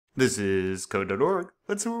This is code.org.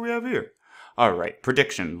 Let's see what we have here. Alright,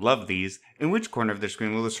 prediction. Love these. In which corner of the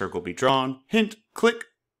screen will the circle be drawn? Hint, click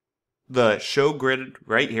the show grid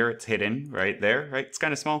right here. It's hidden right there, right? It's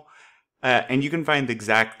kind of small. And you can find the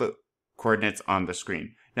exact coordinates on the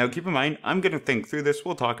screen. Now keep in mind, I'm going to think through this.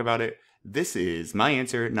 We'll talk about it. This is my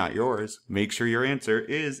answer, not yours. Make sure your answer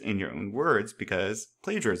is in your own words because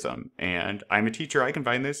plagiarism. And I'm a teacher. I can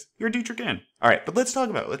find this. Your teacher can. All right, but let's talk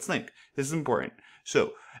about it. Let's think. This is important.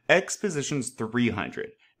 So X position's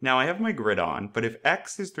 300. Now I have my grid on, but if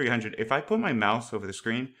X is 300, if I put my mouse over the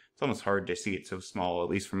screen, it's almost hard to see it so small, at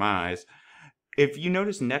least for my eyes. If you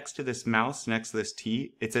notice next to this mouse, next to this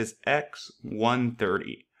T, it says X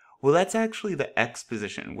 130. Well, that's actually the X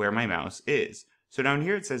position where my mouse is. So down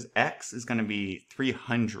here it says X is going to be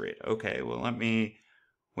 300. Okay, well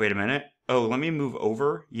wait a minute. Oh, let me move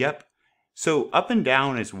over. Yep. So up and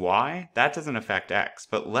down is Y. That doesn't affect X,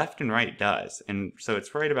 but left and right does. And so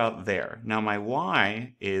it's right about there. Now my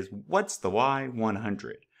Y is, what's the Y?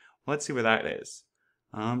 100. Let's see where that is.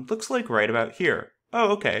 Looks like right about here.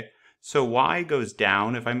 Oh, okay. So Y goes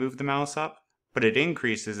down if I move the mouse up, but it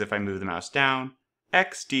increases if I move the mouse down.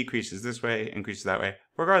 X decreases this way, increases that way.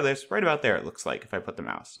 Regardless, right about there it looks like if I put the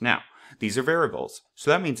mouse. Now, these are variables. So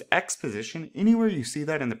that means X position, anywhere you see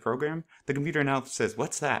that in the program, the computer now says,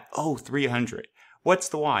 what's that? Oh, 300. What's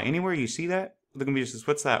the Y? Anywhere you see that, the computer says,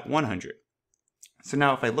 what's that? 100. So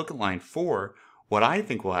now if I look at line 4, what I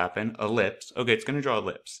think will happen, ellipse. Okay, it's going to draw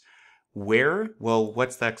ellipse. Where? Well,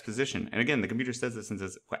 what's the X position? And again, the computer says this and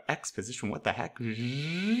says, what X position? What the heck?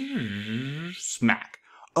 Smack.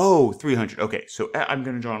 Oh, 300. Okay, so I'm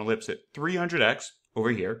going to draw an ellipse at 300x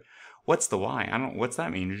over here. What's the Y? What's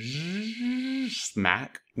that mean?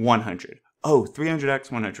 Smack. 100. Oh, 300x,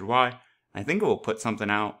 100y. I think it will put something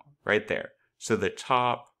out right there. So the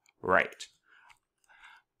top right.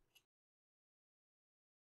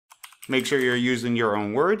 Make sure you're using your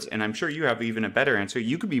own words, and I'm sure you have even a better answer.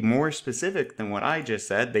 You could be more specific than what I just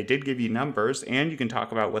said. They did give you numbers, and you can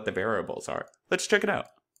talk about what the variables are. Let's check it out.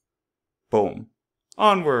 Boom.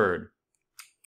 Onward!